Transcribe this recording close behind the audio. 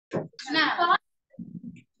ना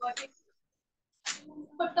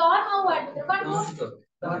तो Tor how word कौन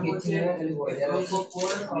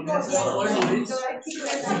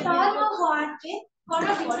टॉर हाउ वर्ड के कौन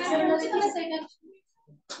डिफरेंट होची तमे सेटा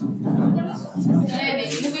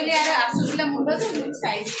नहीं मु कहले यार आसुला मुंडा तो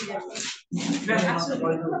size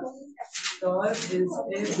Tor is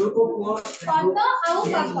a group of word पद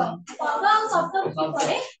आउ शब्द की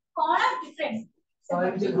करे कौन different Tor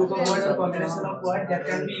is a group of word और combination of word that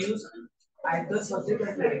can be used either subject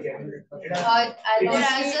or predicate either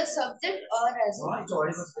as a subject or as a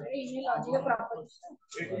logical proposition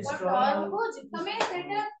it is और को तमे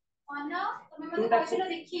सेटा अना तमे मते कहले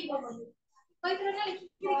देखिबो बोली कोई तरह ना लिखि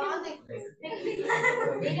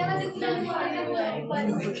एटा मते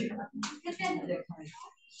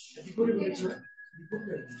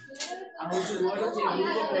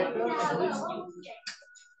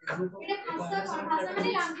भाषा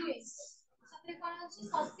माने लैंग्वेज सत्रे कोन अछि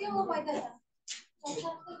सत्य हो पैदा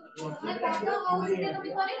मैं पढ़ता हूं सीधे कभी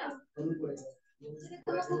करे ना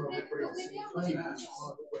सीधे तो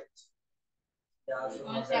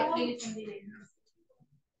मैं एप्लीकेशन दे रही हूं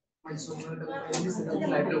मैं सोचने तो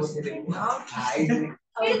लाइब्रेरी बसे देखो हाय ये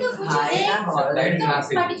तो कुछ लाइट क्लास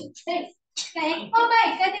है कहे को भाई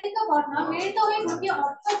एकाधिक तो वर्ण मिलित होई गोटी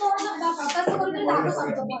अर्थ कोन बा प्रकाश करते ताको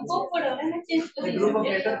शब्द को पड़ो मैं चेंज कर ग्रुप ऑफ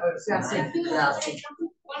लेटर से आसे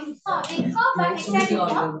हां देखो बा एकाधिक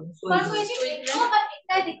कोन कोइछि देखो बा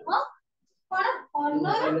एकाधिक कोन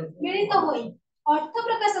वर्णर मिलित होई अर्थ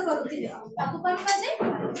प्रकाश करूथिले ताको कोन काजे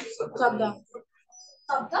शब्द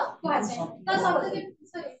शब्द काजे तो शब्द के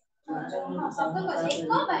हां शब्द काजे एक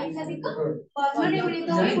बा एकाधिक वर्णने मिलित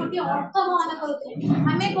होई गोटी अर्थ बहन करूथिले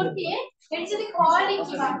हमें गोटी एठी जदी क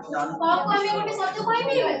लिखिबा क को हमें गोटी शब्द कहि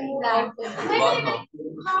परिबा ना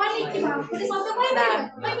हां लिखिबा गोटी शब्द कहि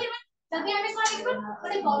परिबा जदी हमें कोन लिखबा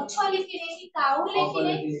गोटी गछ लिखिले कि काऊ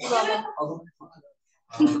लिखिले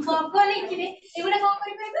बग लिखिले एगुडा कोन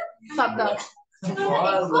करि परिबा शब्द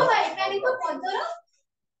एको बा एकाधिक पदर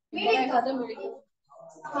मिलित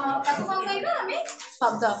हां ताको कोन कहिबा हमें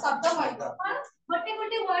शब्द शब्द कहिबा गोटे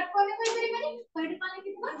गोटे वर्ड कोने कहि परिबानी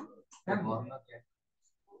कोइडी कोन लिखिबा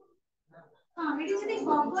हां एडी जदी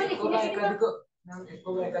बग लिखिले एको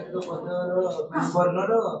बा एकाधिक पदर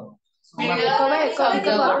वर्णर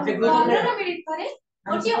वर्णर मिलित करे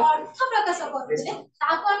गोटे अर्थ प्रकाश करूछे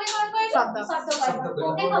ताको हमें कोन कहि शब्द शब्द कहबा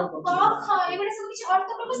देखो क ख एगुडा सब किछ अर्थ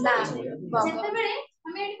प्रकाश करूछे जेते बेले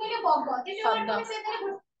हमें एडी कहले बग तेते हमें सेते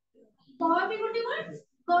क भी गोटे वर्ड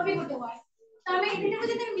क भी गोटे वर्ड त हमें एडी को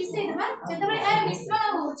जेते मिसै देबा जेते बेले यार मिश्रण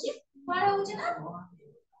होउची कोन होउची ना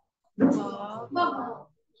बग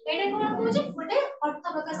एडे कोन होउची गोटे अर्थ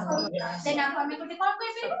प्रकाश करूछे देना हमें गोटे कोन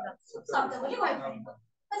कहि परिबा शब्द बोली कहि परिबा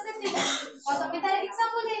बस एते और तमे तार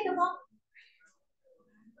एग्जांपल दे देबो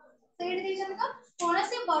सेड दीजन का कोन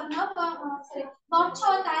से वर्ण सॉरी गछ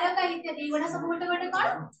तारका इत्यादि एगुडा सब गोटे गोटे कोन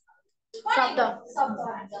शब्द शब्द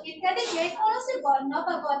इत्यादि जे कोन से वर्ण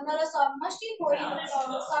बा वर्णर समष्टि होई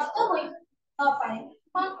शब्द होई न पाए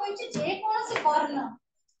कोन कहिछि जे कोन से वर्ण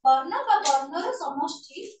वर्ण बा वर्णर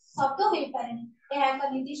समष्टि शब्द होई पारे एहा एक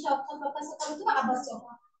निर्दिष्ट अर्थ प्रकाश करूतबा आवश्यक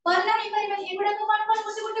वर्ण होई पारे एगुडा को कोन कोन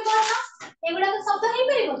गोटे गोटे वर्ण एगुडा को शब्द होई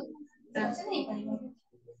परिबो से नहीं परिबो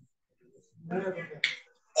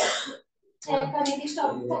एक निर्दिष्ट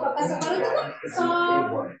अर्थ प्रकाश करूतबा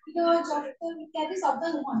जो जस्त इत्यादि शब्द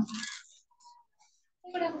नुहन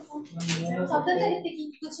शब्द तरीके की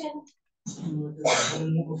कुछ है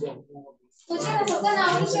कुछ ना शब्द ना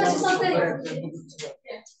और कुछ शब्द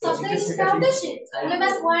स्टार्ट है मैं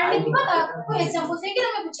बस वर्ड लिखबा ता को एग्जांपल से कि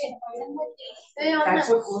मैं पूछे ए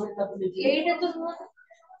एटा तो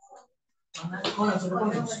कौन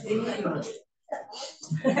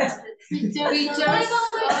टीचर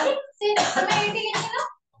से हमें एटी लिखना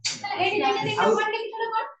एटी लिखते तो वर्ड लिखना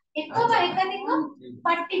कोन एक बा एकाधिक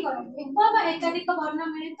पार्टी करो एक बा एकाधिक वर्ण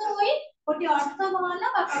मिलित होई गोटी अर्थ बहन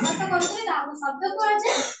बा प्रकाश करूथि ताको शब्द को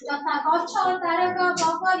आजे यथा गछ तारका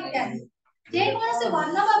बग इत्यादि जे कोन से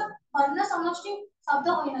वर्ण बा वर्ण समष्टि शब्द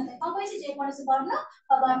होई न कोन कहिछि जे कोन से वर्ण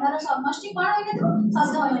बा वर्णर समष्टि कोन होई न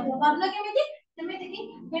शब्द होई न वर्ण केमिति जेमिति कि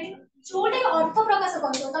जोटे अर्थ प्रकाश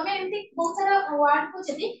करियो तमे एमिति बहुत सारा वर्ड को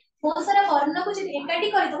जदी बहुत सारा वर्ण को जदी एकाठी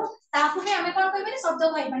करि दो ताकू में हमें कोन कहबे शब्द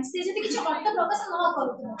कहबा से जदी किछ अर्थ प्रकाश न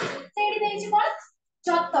करू सेडी देछि कोन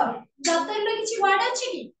जतर जतर लो किछ वर्ड अछि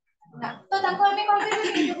कि ना तो ताको हमें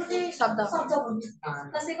कहबे कि गोटे शब्द शब्द बोली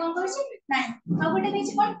तो से कोन कहछि नाही आ गोटे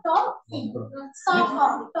देछि कोन टॉप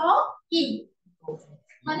की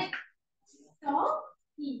माने टॉप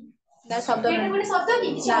की ना शब्द एटा गोटे शब्द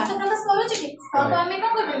की किछ अर्थ प्रकाश करू छी तो हमें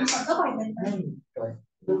कोन कहबे शब्द कहबे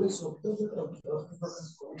गोटे शब्द जो अर्थ प्रकाश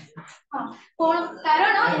करू हां कोन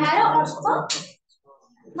कारण यार अर्थ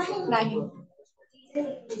नहीं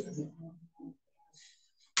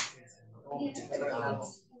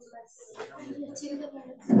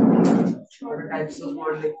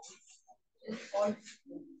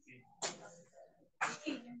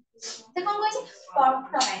से कौन कहछि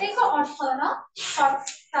प्रत्येक अर्थर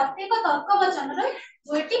प्रत्येक तर्क वचन रे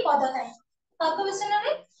दुईटी पद थाए तर्क वचन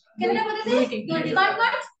रे केते पद थाए दुईटी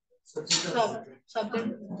कौन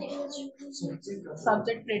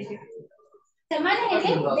सब्जेक्ट प्रेडिकेट ସେମାନେ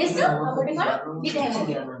ହେଲେ ଉଦ୍ଦେଶ୍ୟ ଆଉ ଗୋଟେ କଣ ବିଧେୟ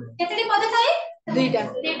କେତେଟି ପଦ ଥାଏ दुईटा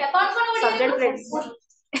କଣ କଣ ଗୋଟେ सब्जेक्ट प्रेडिकेट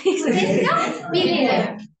ଉଦ୍ଦେଶ୍ୟ ବିଧେୟ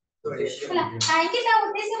ହେଲା କାହିଁକି ତା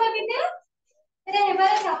ଉଦ୍ଦେଶ୍ୟ ବା ବିଧେୟ ସେରେ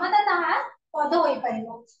ହେବାର କ୍ଷମତା ତାହା ପଦ ହୋଇ ପାରିବ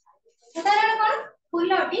ଉଦାହରଣ କଣ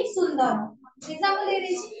ଫୁଲଟି ସୁନ୍ଦର एग्जांपल दे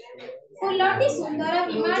देछि फुलटी सुंदर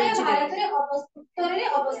हिमालय भारत रे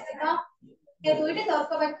अवस्थित ये दुईटी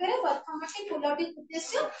तर्क वाक्य रे प्रथमटी फुलटी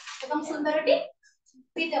उद्देश्य एवं सुंदरटी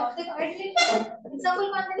विधेय तो कहले एग्जांपल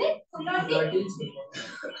कौन देले फुलटी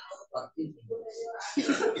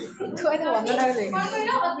कोई तो बंद लगा दे कौन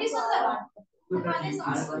कहलो अति सुंदर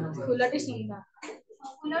फुलटी सुंदर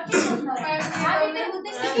फुलटी सुंदर या भीतर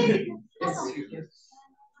उद्देश्य के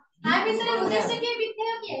आ भीतर उद्देश्य के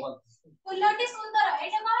विधेय के फुलटी सुंदर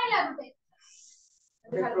एटा कौन लागुते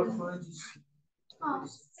हां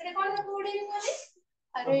सेटा कौन कोडी बोली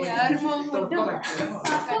अरे यार मो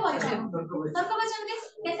तर्क वचन के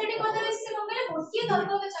केतेटी पद रे से कहले गोटिए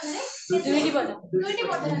तर्क वचन रे दुईटी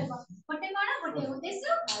पद रे गोटे कौन गोटे उद्देश्य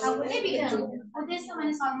आ गोटे विधेय उद्देश्य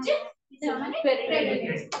माने सब्जेक्ट विधेय माने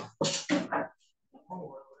प्रेडिकेट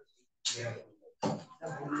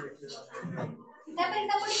तापर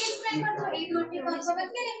ता कोडी एक्सप्लेन करतो ए दुईटी तर्क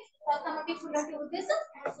वाक्य रे प्रथमटी फुलटी उद्देश्य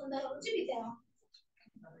सुंदर होची विधेय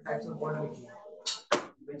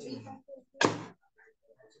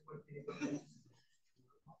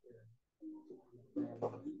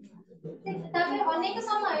तापर अनेक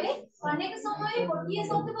समय रे गोटिए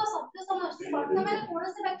शब्द व शब्द समष्टि वर्तमान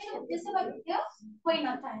कोनसे वाक्य रे उद्देश्य वा विधेय होई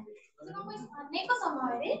न थाए तो अनेक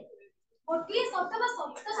समय रे गोटिए शब्द व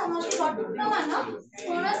शब्द समष्टि वर्तमान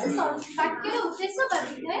कोनसे वाक्य रे उद्देश्य वा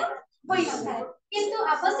विधेय होई न थाए किंतु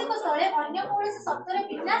आवश्यक स्थले अन्य कोनसे शब्द रे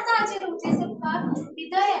बिना साहाय्य रे उद्देश्य वा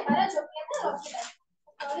विधेय हेबार योग्यता रखिଥାଏ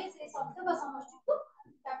तळे से शब्द व समष्टि को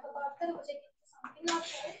व्यापक अर्थ रे बुझे किंतु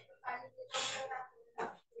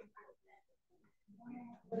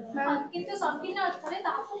संकीर्ण किंतु संकीर्ण अर्थ रे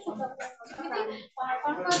ताको छूट केमिति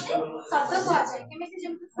कोन करते शब्द को आ जाए केमिति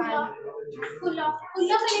जेम फूल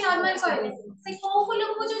खाली नॉर्मल कहले से को फूल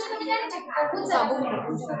को बुझो तुम जानि छ बहुत सब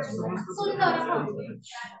सुंदर हां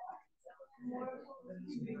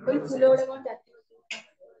कोई फूल उड़े कौन जाती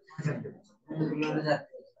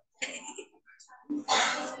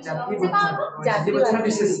जाति वचन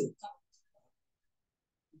विशेष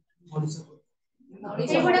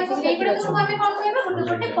एबडा को हमें कोन कहबा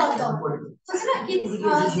गोटे पद बुझला कि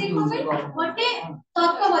से को गोटे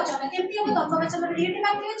तर्क वचन केमति हम तर्क वचन रे रीड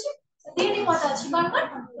बाकी अछि तीन पद अछि कोन कोन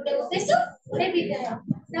गोटे उद्देश्य गोटे विधेय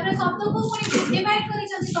तापर शब्द को कोनी डिवाइड करि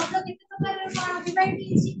छथि शब्द केते प्रकार रे कोन डिवाइड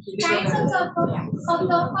किछि टाइप्स ऑफ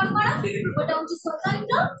शब्द कोन कोन गोटे होछि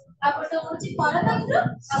स्वतंत्र आ गोटे होछि परतंत्र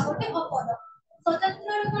आ गोटे अपद स्वतंत्र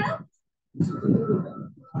रे कोन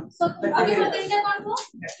स्वतंत्र अभी तीनटा कोन को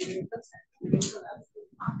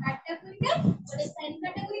कैटेगोरिकल गोटे सेमी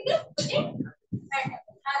कैटेगोरिकल गोटे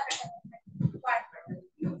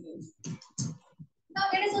तो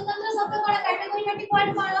एडे स्वतंत्र शब्द कोन कैटेगोरी में वर्ड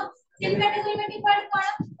कोन सेमी कैटेगोरी में वर्ड कोन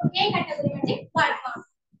ए कैटेगोरी में वर्ड कोन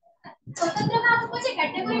स्वतंत्र का आपको जे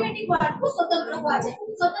कैटेगोरी में वर्ड को स्वतंत्र को आ जाए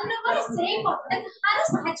स्वतंत्र कोन सेम पद आर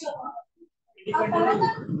साहाय्य कोन और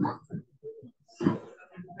परतंत्र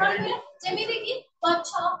कोन जेमिति कि गच्छ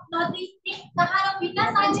नदी कहार बिना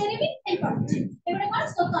साहाय्य रे भी हेल्प करछि एबडे कोन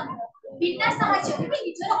स्वतंत्र बिना साहाय्य रे भी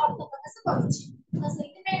निजर अर्थ प्रकाश करछि तो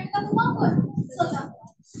सेति पे एटा को कोन कर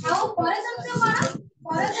स्वतंत्र आउ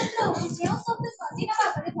परतंत्र हो जे शब्द स्वाधीन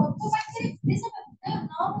भाବରେ तत्व पाखरे उद्देश्य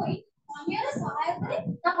न होई अन्यर सहायक रे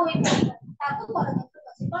ना होई पारे ताको परतंत्र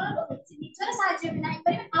कहै कोन निजर साहाय्य बिना हे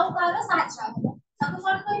परिबे आउ कार साहाय्य ताको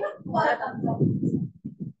कोन कहबो परतंत्र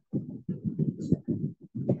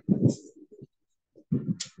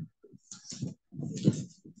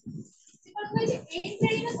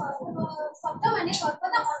शब्द माने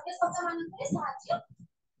सर्वदा अन्य शब्द मानक साहाय्य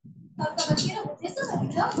तर्क वाक्य रो उद्देश्य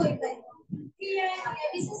विधेय होई पारे कि ये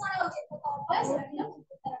विशेषण होते तो अभ्यास करना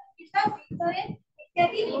किता भितरे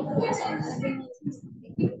इत्यादि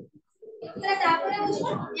इतरा तापर होछ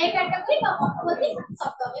ए कैटेगरी बा अपवती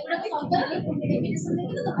शब्द एगुडा को शब्द डेफिनेशन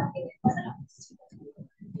देखि तो बाकी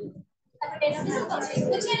तापर डेफिनेशन तो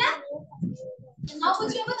बुझे ना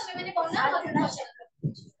बुझियो तो मैंने कोना मत पछे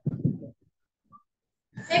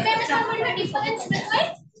एबे हम कोन करबे difference between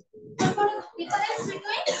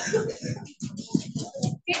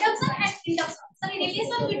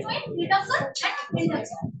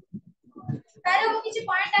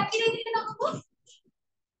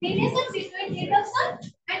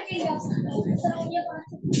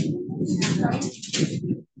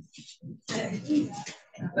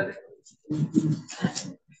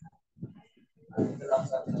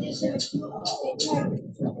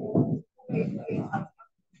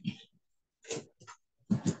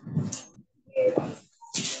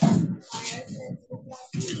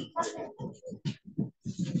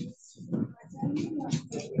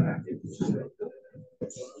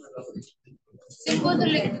Simple to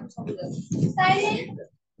lick. Silent.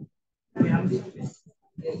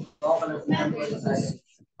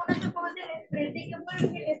 Predictable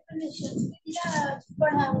definition. Yeah,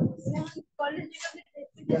 but college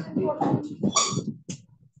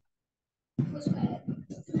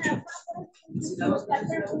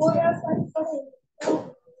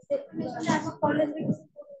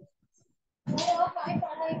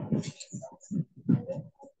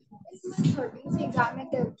exam में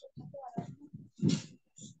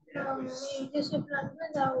जैसे प्लान में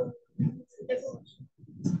जाओ देखो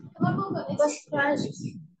तुम्हारे बस क्लास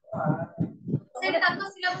सेकंड आपका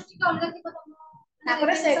सिलेबस टिके अलग ଥିବ ତମ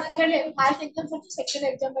ତାପରେ ସେକେଣ୍ଡ ଫାର୍ଷ୍ଟ एग्जाम ସରିଛି ସେକେଣ୍ଡ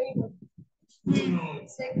एग्जाम ପାଇଁ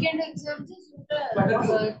सेकेंड एग्जाम से थर्ड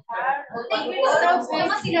तम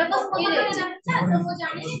सिलेबस को जानता तो वो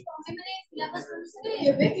जाने तमे माने सिलेबस अनुसार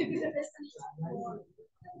केबे केबे प्रिपरेशन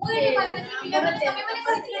ମୁଁ ଏଠି କହିଥିଲି ତମେ ମାନେ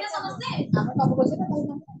କହିଥିଲେ ନା ସମସ୍ତେ ଆମେ ସବୁ କହିଥିଲେ ନା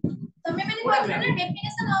ତମେ ମାନେ କହିଥିଲେ ନା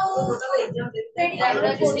ଡେଫିନେସନ ଆଉ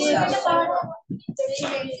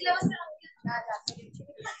ରେଡି सिलेबस ना जा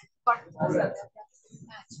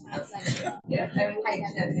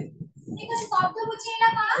ठीक है शब्द बुझेला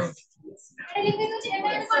कौन एटा लिखि दो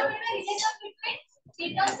एटा कौन रिलेशन बिटवीन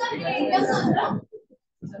इंटर्सन रो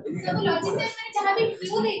सब लॉजिक से मैंने जहां भी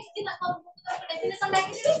क्यू देछि ताको डेफिनेशन लाइक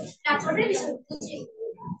तापर रे बुझे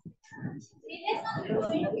रिलेशन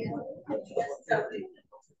बिटवीन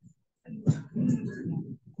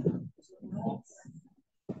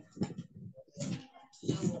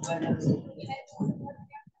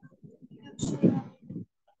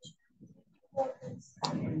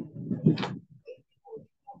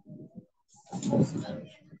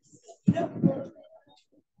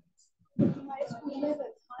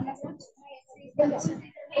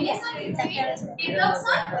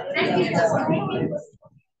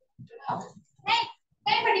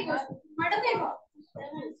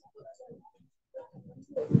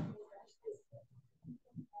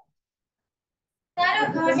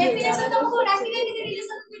डेफिनेशन तुमको डाकी देती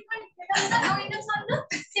रिलेशन बिटवीन इंटर्सन और इंटर्सन रो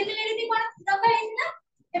सिमिलरिटी कोन दरकार है ना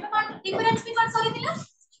एबे कोन डिफरेंस भी कोन सरितिला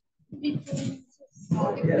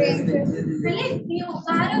पहले न्यू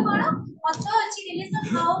कार कोन अतो अछि रिलेशन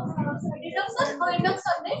हाउ रिडक्शन और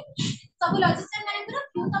इंडक्शन रे सब लॉजिशियन माने तो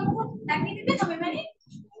क्यों तुमको डाकी देते तमे माने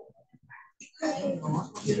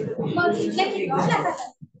लेखि दो लाता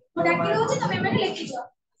तो डाकी दो तमे माने लेखि दो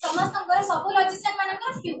समस्त अंगर सब लॉजिशियन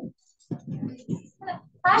मानकर क्यों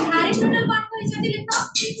आज एरिस्टोटल कौन कहैछथि लिखो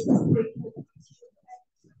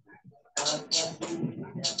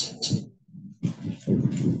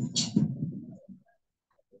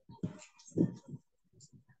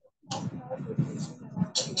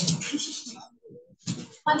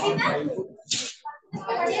अमिता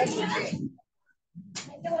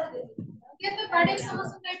ये तो बड़े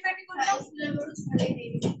समस्या टाइप पार्टी कर रहा हूं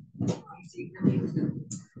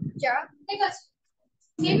क्या ठीक है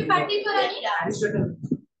ये भी पार्टी करानी एरिस्टोटल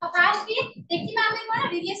फर्स्ट ये देखि बा हमें कोन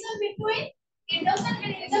relation between induction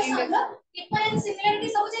and induction row difference similarity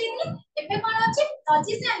सब जाईथि एबे कोन अछि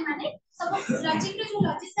लॉजिशियन माने सब लॉजिक रे जो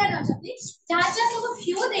लॉजिशियन अछि जहां जहां सब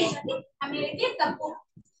फ्यू देछथि हमें एके तब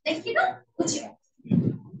देखि ना बुझियो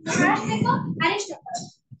फर्स्ट देखो एरिस्टोटल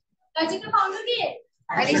लॉजिक रो फाउंडर की है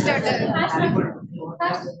एरिस्टोटल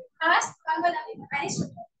फर्स्ट कौन बता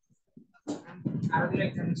एरिस्टोटल आरो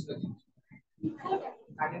एग्जांपल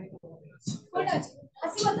कोटा अछि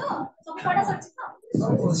बोलो सब पढ़ा सच तो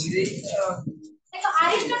देखो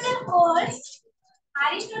एरिस्टोटल holds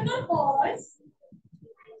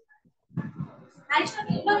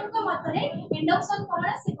एरिस्टोटल को मतरे इंडक्शन कोन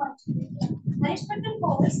से कोन एरिस्टोटल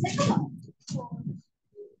holds देखो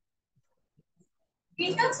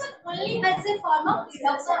induction only as a form of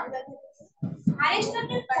induction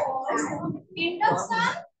Aristotle holds induction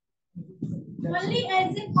only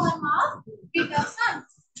as a form of induction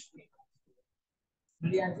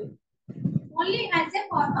only as a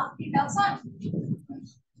form of induction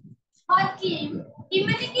for Kim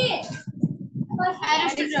माने के for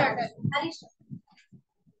Aristotle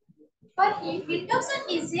for him induction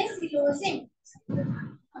is a syllogism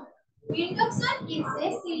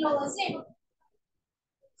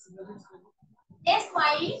S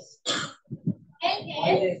Y L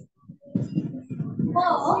L O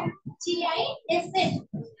G I S M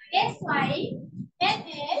S Y L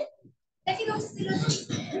L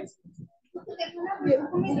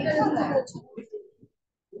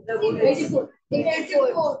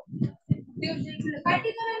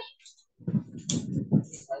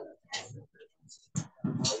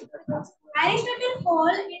Aristotle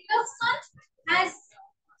called induction as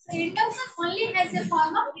induction only as a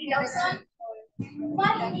form of reduction.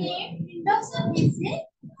 But induction is a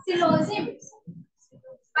syllogism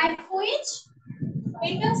by which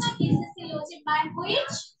induction is a syllogism by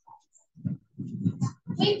which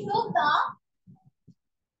we prove the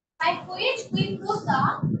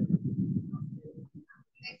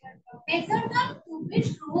measurement to be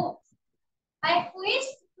true. By which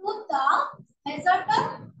prove the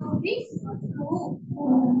measurement to be true.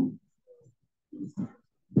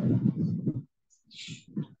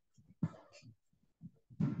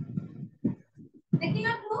 Taking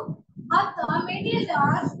a proof of the metal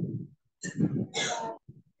jar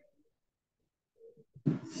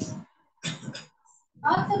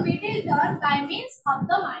by means of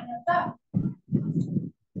the minor term.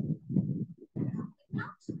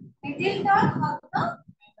 Middle term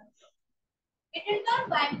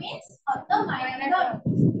by means of the minor term.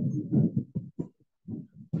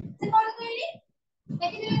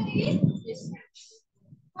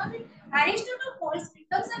 Aristotle calls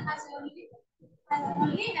reduction as only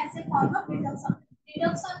as a form of reduction.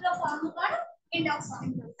 Reduction the form of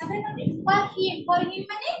induction. For him,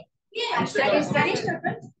 Aristotle,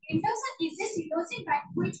 induction is a syllogism by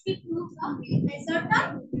which we prove the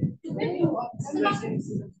measurement to be true.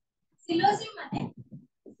 Syllogism माने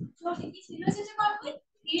जो syllogism का मतलब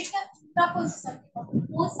एक proposition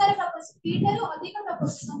बहुत सारे proposition एक है जो अधिक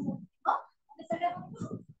proposition होगा सेटा हमको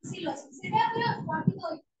syllogism सेटा पूरा बाकी तो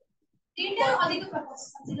तीन है अधिक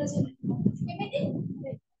proposition syllogism केमिति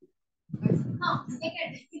हां एक है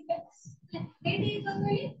is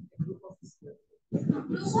only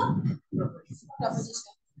proof of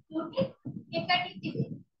proposition okay एकाटिक टिके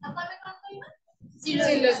अब हमें कौन कहिबा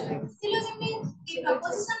syllogism means a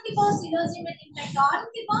proposition की बहुत syllogism में तीन टर्म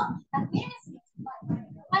की बहुत ताकि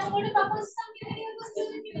आज वो proposition की वीडियो को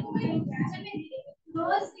syllogism की में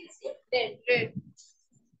रोज इज red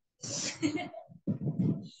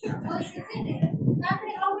रोज इज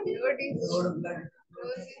आपने how rose is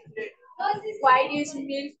red white is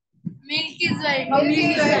milk is white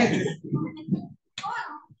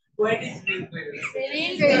What is milk?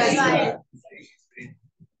 milk is white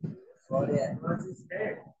Oh yeah, what is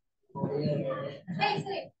red? Oh yeah. hey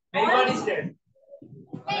What is red?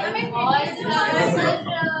 हमें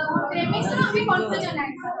premise तो हमें conclusion है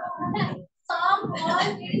some all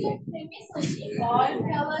मेरी जो premise होती है all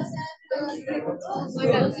flowers are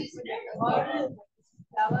rose is red all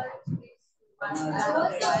flowers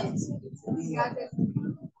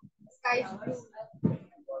sky is blue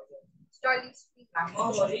star is pink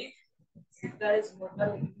Sita is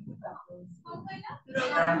mortal.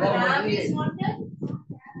 Ram is mortal.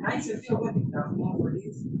 Nice if you want to know what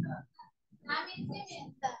is Sita. Ram is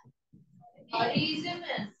mental. Hori is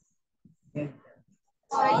men.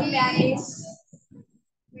 All manage.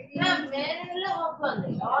 Ram men all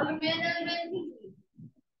open. All men are men.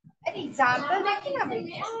 An example देखिए ना भाई.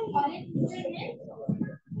 All animals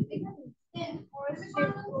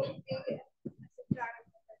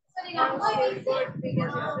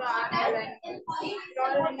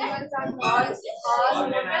are all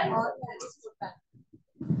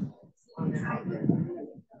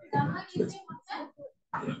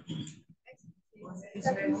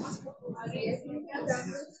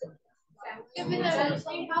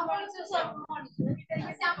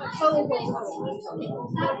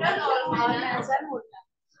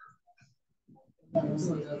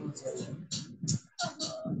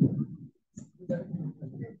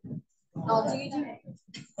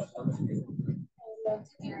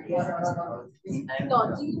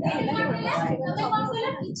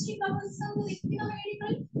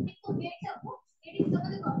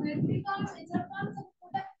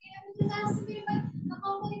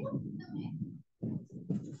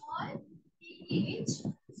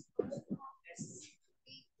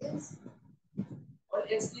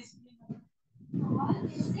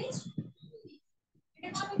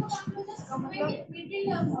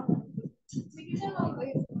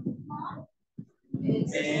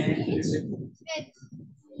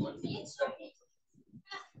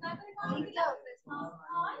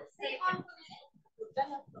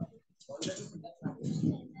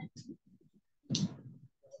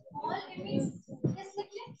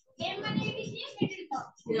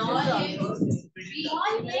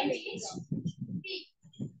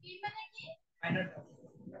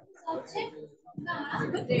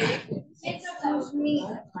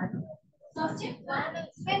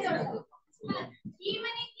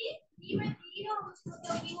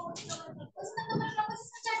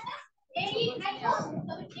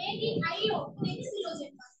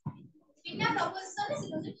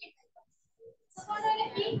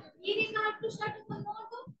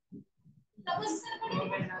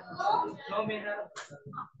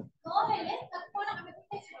No hele takona hame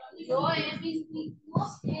no m is b no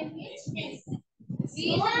m is s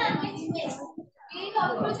b na m is s b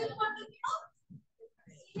conclusion kontrukino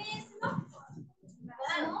is no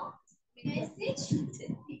no s is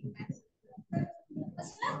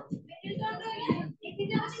asla middle term roile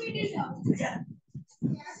ekita hoche middle term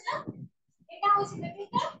asla eta hoche middle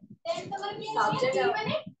term then tomar ki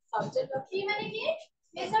subject t mane ki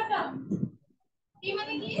major term t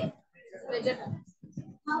mane ki major term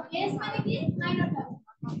now s mane ki minor term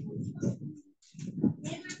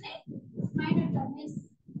ये मैंने minor term है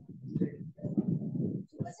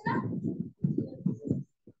समझना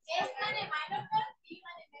S माने minor term B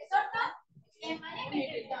माने major term ए माने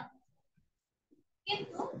middle term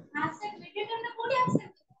किंतु absent middle term में कोडी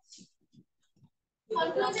एब्सेंट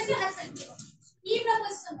कंक्लूजन के एब्सेंट ई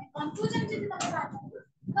प्रपोजिशन में कंक्लूजन जति तमे बात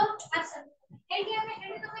तो एब्सेंट एटी हमें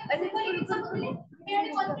एटी तो मैं सिंपल एग्जांपल ले एटी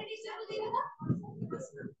कॉन्ट्रडिक्शन को देगा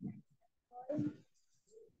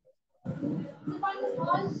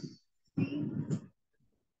all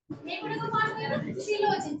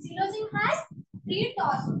Syllogism. Syllogism has three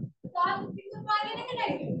terms. Term कितने पागे नहीं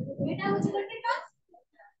करेंगे? बेटा मुझे करते term.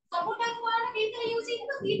 Support term को आना कितने तरह use करेंगे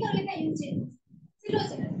तो तीन तरह लेकर use करेंगे.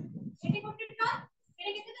 Syllogism. बेटे करते term.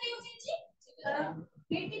 बेटे कितने तरह use करेंगे?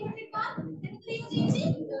 बेटे करते term. कितने तरह use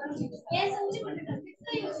करेंगे? ये सब मुझे करते term. कितने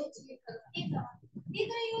तरह use करेंगे? तीन तरह. तीन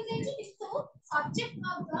तरह use करेंगे किसको? Subject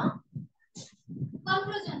of the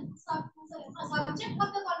conclusion. Subject of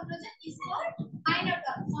the conclusion is called minor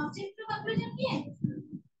term. Subject to conclusion क्या है?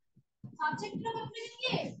 Subject to conclusion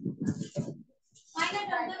क्या है? Minor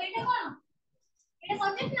term. तो बेटा कौन? बेटा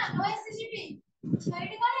subject ना no SCP. तो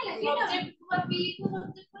बेटा कौन है लगी? Subject पर B को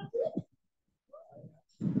subject पर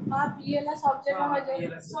हाँ B वाला subject में हो जाए.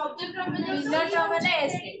 Subject term में minor term में ना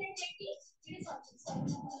SC.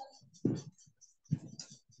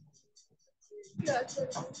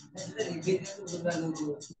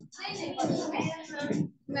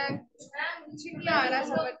 मैं मुझे आ रहा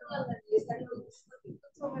समझ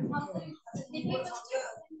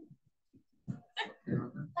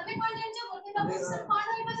તમે કોણ જાણજો મોટે પ્રપોઝિશન કોણ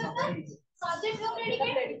હોય બતાતા સબ્જેક્ટ નો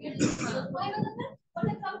પ્રેડિકેટ હોય બતાતા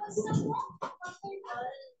મોટે પ્રપોઝિશન નો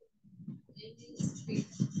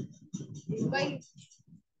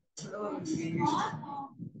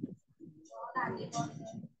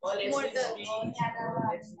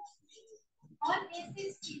और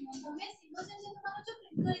ऐसे स्कीम में तुम्हें सिलोजिज्म से तुम्हारा जो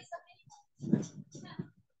प्रिंट कर सकते हैं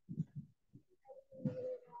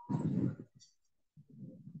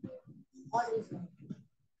और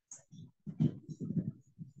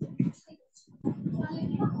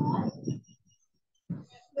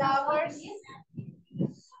flowers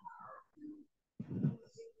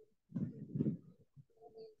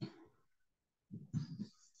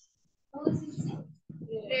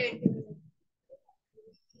red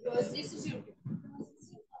rose is beautiful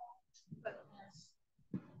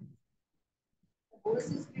rose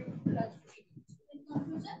is beautiful in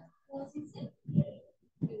conclusion rose is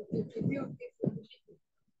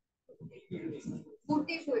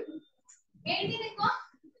beautiful eighty देखो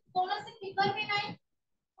कौन से फिगर में नहीं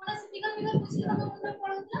कौन से फिगर पूछले तमे मुंडा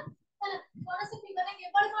पडुतला हैला कौन से फिगर ने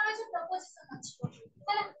केवल कौन আছে प्रपोजिशन আছে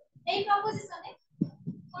हैला এই प्रपोजिशन है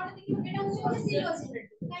कौन देखियो এটা হচ্ছে সিলোজিজম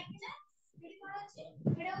কাইকি না এটি কোন আছে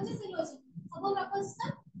এটা হচ্ছে সিলোজিজম সব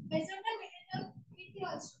preposition major term middle term কি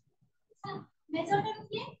আছে হ্যাঁ মেজর টার্ম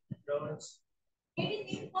কি এটি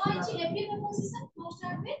তিন point every preposition know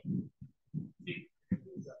start with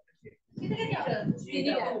कितने टर्म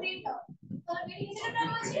तीन टर्म तो मेरी कितने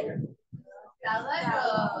टर्म আছে flower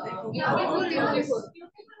beautiful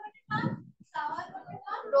beautiful flower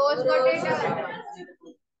rose potato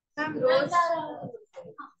हम rose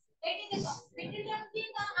एटी देखो मिडिल टर्म की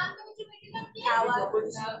ना आप तो मुझे मिडिल टर्म की flower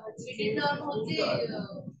middle term होते beautiful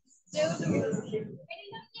मिडिल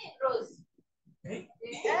टर्म की rose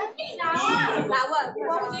flower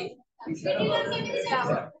flower middle term के भी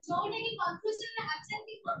फ्लावर जोड़ने की कंक्लूजन में एब्सेंट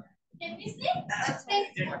की को डेफिनेटली एब्सेंट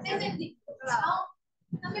की आओ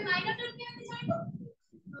हमें माइनर टर्म के में जानो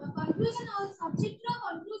कंक्लूजन और सब्जेक्ट रो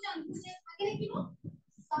कंक्लूजन मुझे आगे देखिबो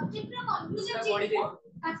सब्जेक्ट रो कंक्लूजन जी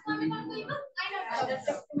आज को हमें कौन कहिबो minor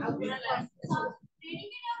term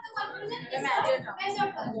predicate of the conclusion is major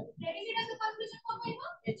term predicate of the conclusion को कहिबो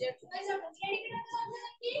major term predicate of the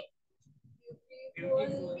conclusion की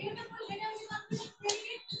ब्यूटीफुल बेटा मुझे कंक्लूजन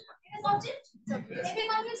प्रेडिकेट এটা सब्जेक्ट এবে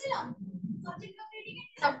कंक्लूजन ছিল सब्जेक्ट का प्रेडिकेट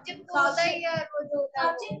सब्जेक्ट होता है या वो जो होता है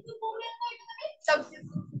सब्जेक्ट को पूर्ण कोई तो नहीं सब्जेक्ट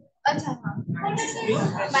अच्छा हाँ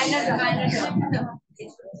माइनर माइनर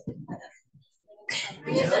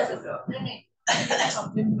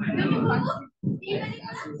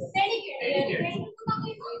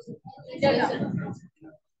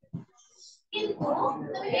किंतु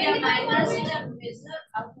ये माइनस मेजर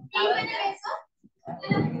अब मैंने ऐसा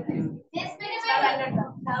यस मैंने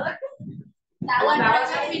टावर का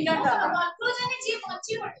मीटर कंक्लूजन है जी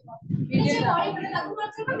पहुंची पड़ेगा नीचे बॉडी पर लागू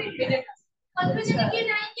करते हो मीटर कंक्लूजन की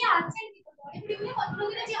नहीं कि आंसर की बॉडी पर में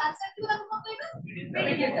कंक्लूजन है जी आंसर की लागू करते हो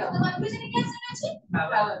मीटर तो कंक्लूजन क्या आंसर है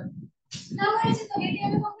टावर टावर है तो ये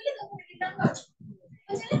हम बोले तो मीटर का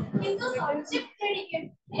বুঝলে কিন্তু সাবজেক্ট প্রেডিকেট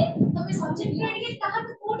তুমি সাবজেক্ট প্রেডিকেট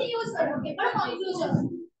কাহাকে কোটি ইউজ করো কেবল কনক্লুজন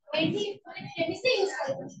এইটি মানে প্রেমিসে ইউজ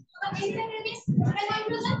করো তো এইটা প্রেমিস মানে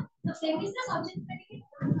কনক্লুজন তো প্রেমিসটা সাবজেক্ট প্রেডিকেট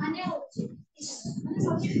মানে হচ্ছে মানে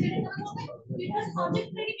সাবজেক্ট প্রেডিকেট মানে হবে এটা সাবজেক্ট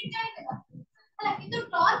প্রেডিকেট চাইবে না হ্যাঁ কিন্তু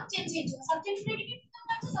টর্ক চেঞ্জ হচ্ছে সাবজেক্ট প্রেডিকেট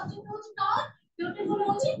তোমরা সাবজেক্ট হচ্ছে টর্ক বিউটিফুল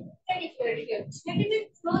হচ্ছে প্রেডিকেট নেগেটিভ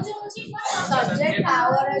ক্লোজ হচ্ছে সাবজেক্ট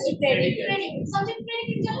পাওয়ার হচ্ছে প্রেডিকেট সাবজেক্ট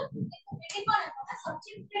প্রেডিকেট চলো प्रेडिकेट कौन है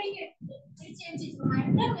सब्जेक्ट प्रेडिकेट ये चेंज इज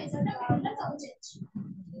माइनर मेजर का माइनर सब चेंज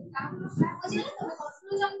काम बुझिए ना तो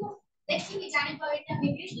कंक्लूजन को देखिए कि जाने पर এটা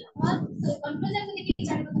इंग्लिश और कंक्लूजन को देखिए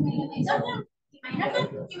जाने पर मेजर मेजर का माइनर का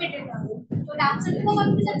लिमिटेड का तो आंसर को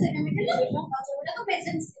कंक्लूजन से लिमिटेड और जोड़ा तो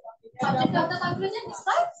presence subject of the conclusion is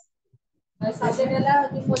called subject वाला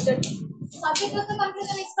deposit subject of the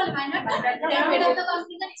conclusion is called minor का limit of the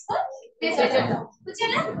conclusion is called major बुझिए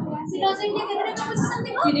ना सिलोजिन के कितने प्रपोजिशन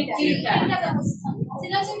देखो तीनटा प्रपोजिशन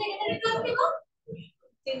सिलोजिन के कितने टर्म देखो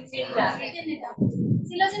तीनटा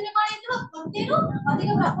सिलोजिन में कौन है गोटेरु अधिक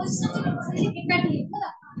प्रपोजिशन से एकाठी लिखो ना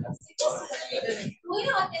कोई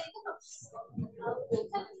ना अत्यधिक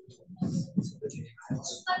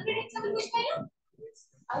कंक्रीट एग्जांपल कुछ पाइलो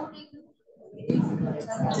आउट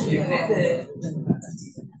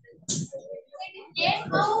ये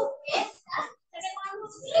हाउ एस सेटा कौन है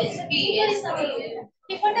बी एस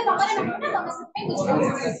पेपरটা তোমার না তোমার সাথে বুঝতে হবে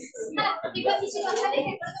হ্যাঁ পেপার কিছু কথা নেই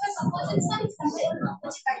পেপার তোমার সাপোজিশন হিসাবে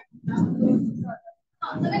বুঝতে পারবে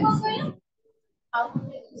হ্যাঁ তুমি কোন কইলো out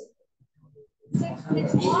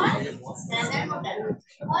standard model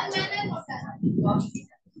all manner মডেल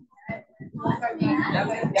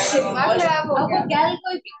दिमाग खराब हो गया गैल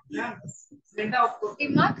कोई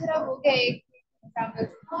दिमाग खराब हो गया एक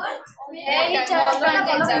यही चल रहा है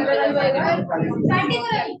एग्जांपल पार्टी को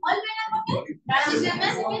all manner model Ram is model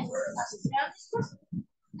all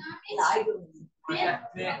manner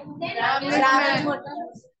subject Ram subject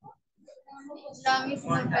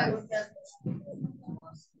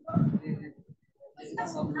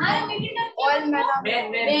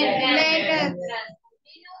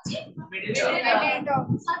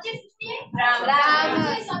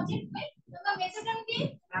तो मेजर टर्म की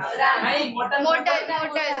नहीं मोटर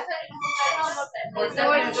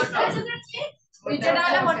मेजर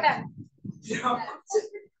वाला मोटर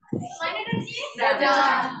माइनर टर्म की राजा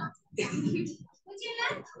कुछ ना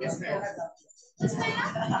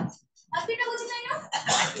अभी तो कुछ नहीं ना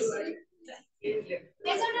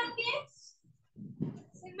मेजर टर्म की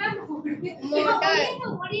मोटर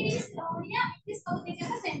ओडिया इस को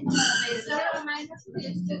देखा सेंट मेजर माइनस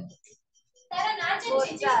तेरा नाच है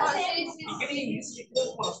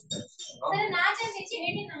तेरा नाच है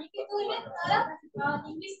एटी नहीं कि तू ले तारा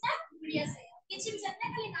इंग्लिश ना बढ़िया से किछि भी जानना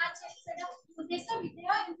खाली नाच है सेटा उद्देश्य भितर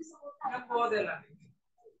एमती सब होता है बहुत देला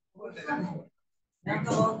एक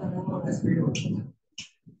तो बहुत स्पीड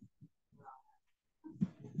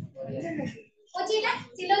ओजीला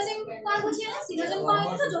सिलोजिन कौन बुझिया सिलोजिन कौन है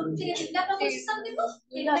तो जो तेरे तीनटा प्रपोजिशन देखो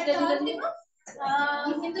तीनटा टर्म देखो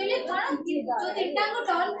किंतु ये कौन जो तीनटा को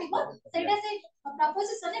टर्म देखो सेटा से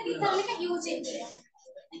प्रपोजिशन है भीतर लेके यूज है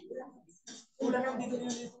पूरा नाम दीदी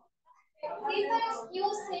भीतर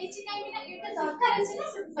यूज है ची काहे ना एटा दरकार है ना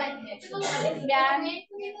सिंपल है तो ज्ञान है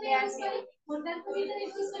यूज करे मॉडल को भीतर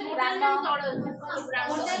यूज करे मॉडल को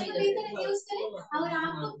भीतर यूज करे और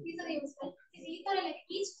राम को भीतर यूज करे भीतर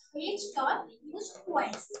लेके each term used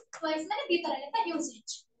twice माने भीतर लेके usage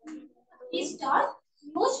each term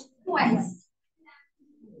used twice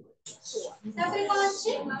তারপরে কোন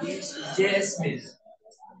আছে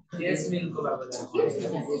जेएस मिल को बाबा ना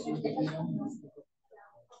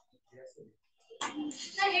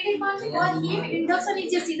हेडिंग कौन सी और ये induction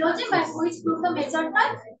is a syllogism by which prove the measure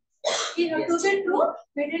term is to be true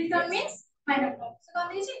middle term means minor term so कौन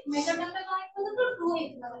दीजिए measure term का कौन है तो true है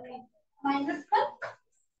minor term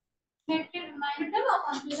minor term और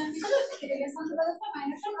conclusion की तो रिलेशन के बाद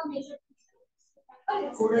minor term और major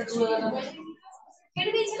हेड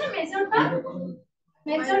दीजिए ना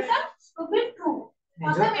measure term to be true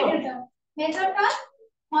of the middle term major term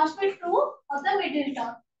must be true of the middle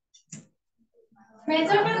term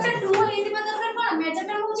major term का true है इसी बात दरकार कौन major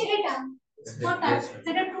term होची एटा कोटा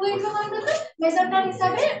सेटा true है तो कौन दरकार major term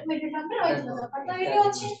हिसाब से middle term पे रही पता है ये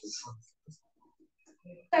अच्छे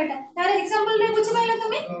Right. There example रे कुछ पाइला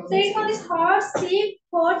तुम्हें? So it called is horse, sheep,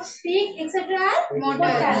 goat, pig, etc.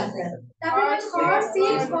 Mortal. तापर कुछ horse,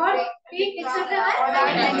 sheep, goat, pig, etc. All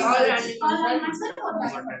animals are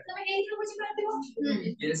mortal. तुम्हें यही तो कुछ पाते हो?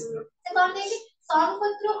 Yes. तो कौन देगी? सॉन्ग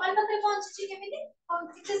पत्रो अन्य पे कौन सी चीज़ केमिति? कौन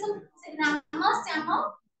सी चीज़? रामा, श्यामा,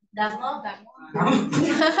 दामा,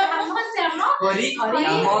 श्यामा, हरी,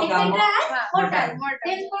 etc. Mortal.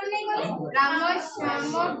 Then कौन नहीं बोले? Rama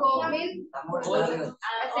Shyama Govind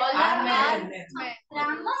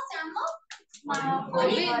Rama, Sama,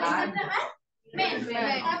 Govind, etc. Men.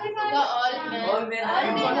 all men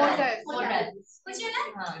mortal कुछ है ना?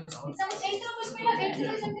 समझ एक तरह कुछ मिला एक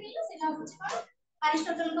तरह कुछ मिला सेना कुछ कौन?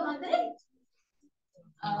 अरिस्टोटल को मानते हैं?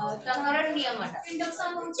 तमर नियम आता। इंडक्शन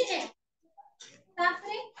होची है।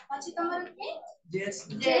 तापरे अच्छी तमर के?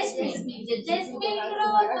 Jasmine को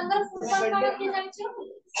तंगर फूल पर क्या जानी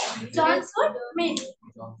चाहिए? John Scott men.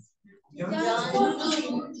 Jasmine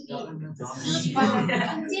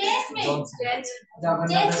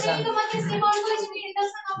को मतलब से कौन को इसमें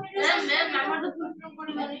इंडक्शन ऑपरेटर? मैम नंबर तो फुल फॉर्म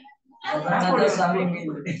पढ़ी मैंने।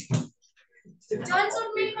 John Scott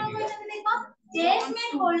men कौन को इसमें देखो?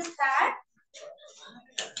 Jasmine holds that.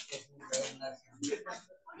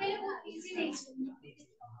 Okay, easy नहीं।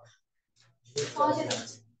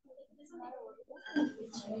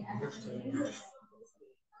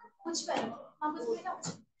 कुछ पर हम कुछ मिला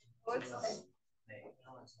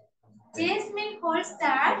Jasmine holds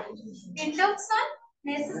that induction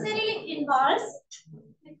necessarily involves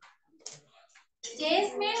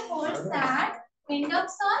Jasmine holds that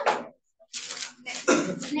induction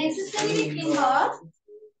necessarily involves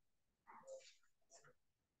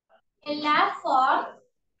a lab form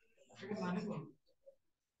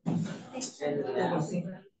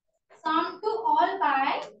sum to all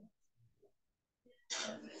by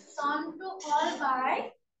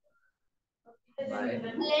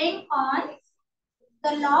playing on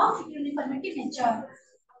the law of uniformity nature.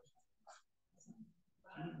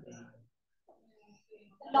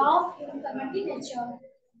 The law of uniformity nature.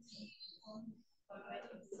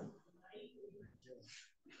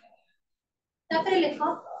 तापर लिखो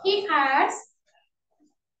he adds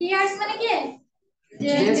माने क्या है?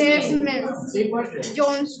 Jasmine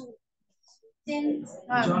John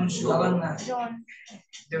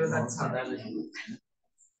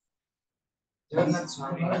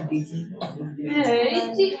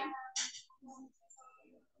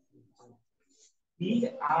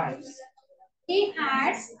He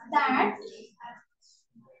adds that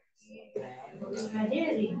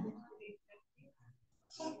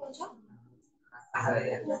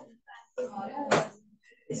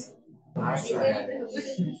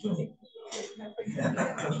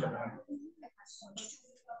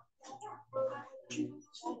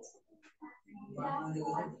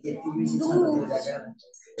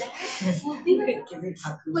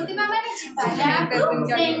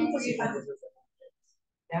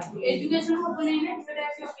education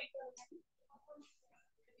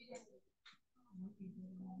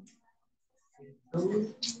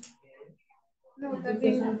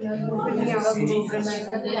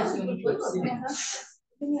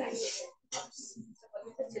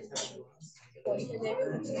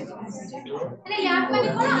अरे याद में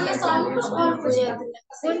देखो ना हमें सॉल्व कुछ और कुछ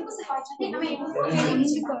कौन को से पाचने हमें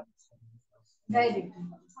इनको डायरेक्ट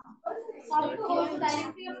सॉल्व को और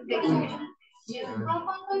डायरेक्टली हम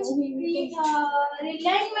कौन को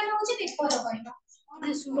रिलाइट में मुझे देखो होगा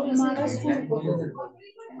हमारा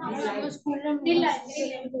स्कूल में रिलाइट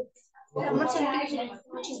नंबर सर्टिफिकेट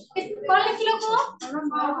कौन लिख लो को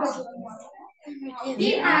he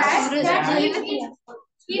has that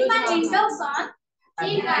if an induction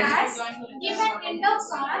he has if an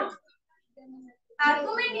induction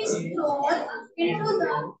argument is thrown into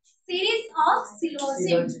the series of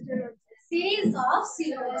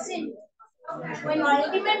syllogisms we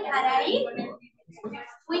ultimate arrive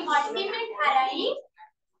at a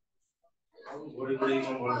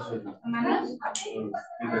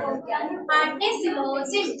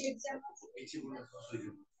syllogism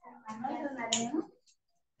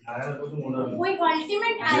we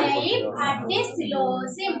ultimate arrive at a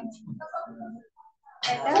syllogism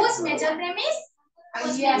whose major premise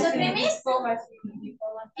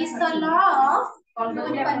is the law of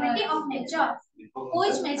uniformity of nature.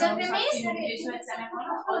 Whose major premise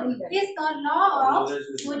is the law of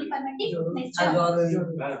uniformity of nature.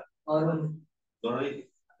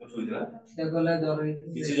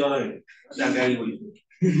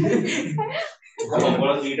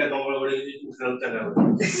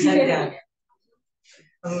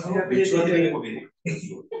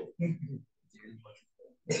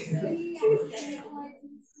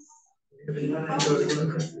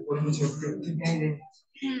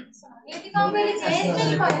 यदि कौन कहले JS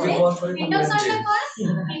mail कहले induction ला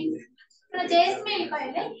कोन JS mail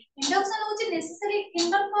कहले induction होची necessary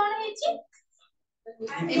induct कोन हेची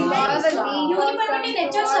uniformity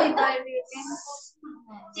nature सहित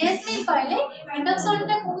JS mail कहले induction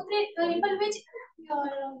टा कोथरे involve which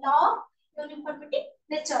law uniformity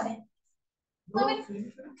nature है माने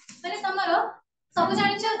तमरो सब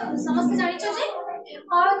जानिछ समस्त जानिछ जे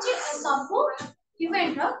होची सब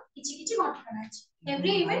इवेंट रो किछि किछि घटना अछि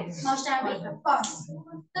every event must have a cause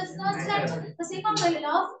that's not that तो से कोन कहले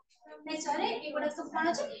लॉ नेचर है एगोडा सब कोन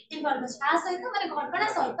अछि इन्वॉल्व अछि आ सहित माने घटना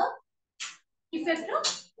सहित इफेक्ट रो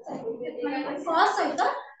माने कॉज सहित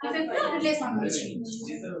इफेक्ट रो रिलेशन अछि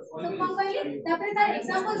तो कोन कहले तापर तार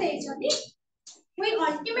एग्जांपल देइ छथि we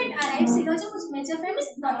ultimate arrive सिलोज कुछ major premise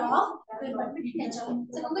the law of uniformity nature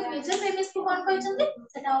से कोन मेजर प्रेमिस को कोन कहै छथि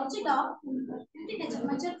सेटा होछि law of uniformity nature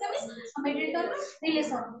major premise हम एडिट करब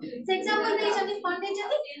रिलेशन से एग्जांपल देइ छथि कोन देइ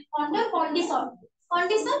छथि अंडर कंडीशन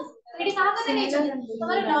कंडीशन एडी कहा कते नै छथि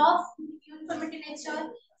तुम्हारे लॉ ऑफ यूनिफॉर्मिटी नेचर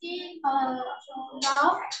की लॉ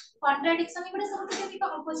ऑफ कॉन्ट्राडिक्शन एबडे सब के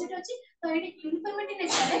अपोजिट अछि तो एडी यूनिफॉर्मिटी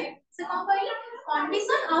नेचर है से कोन कहले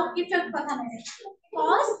कंडीशन ऑफ इफेक्ट कथा नै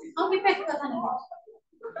कॉज ऑफ इफेक्ट कथा नै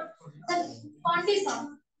कंडीशन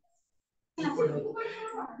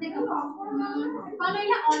देखो कौन है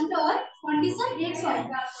under condition x y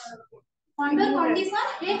under condition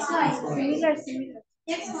x y similar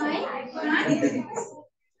x y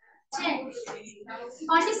check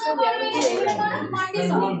condition कौन है एटा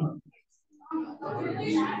कौन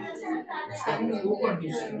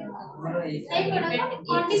कंडीशन एक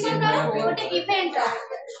कंडीशन का गोटे इवेंट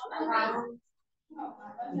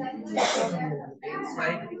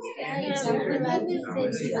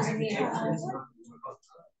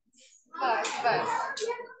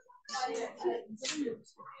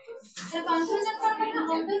कंक्लूजन कोन है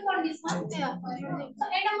अंडर कंडीशन तो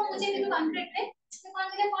एटा हम बुझे देबे कॉन्ट्रैक्ट रे तो कोन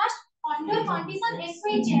है first under condition x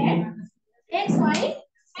y z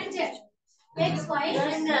and z x y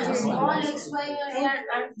small x y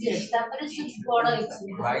and z तापर सिर्फ बड़ा x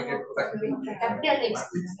capital x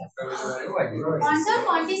under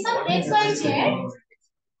condition x y z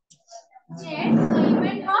the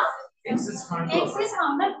event of x is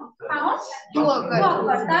found to occur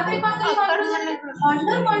तापर कोन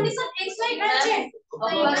under condition x y and z the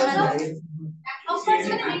event of course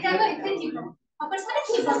मैंने एटा को इथे थिबो of course मैंने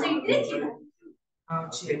थिबो से इथे थिबो हां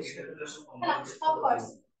of course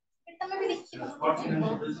एटा में भी लिखिबो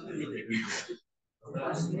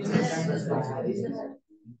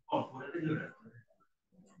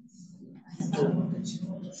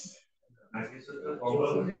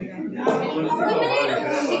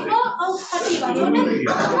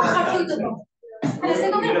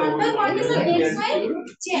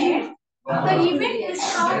the event is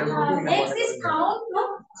found x is found to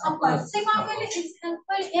occur से कौन कहले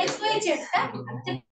x y z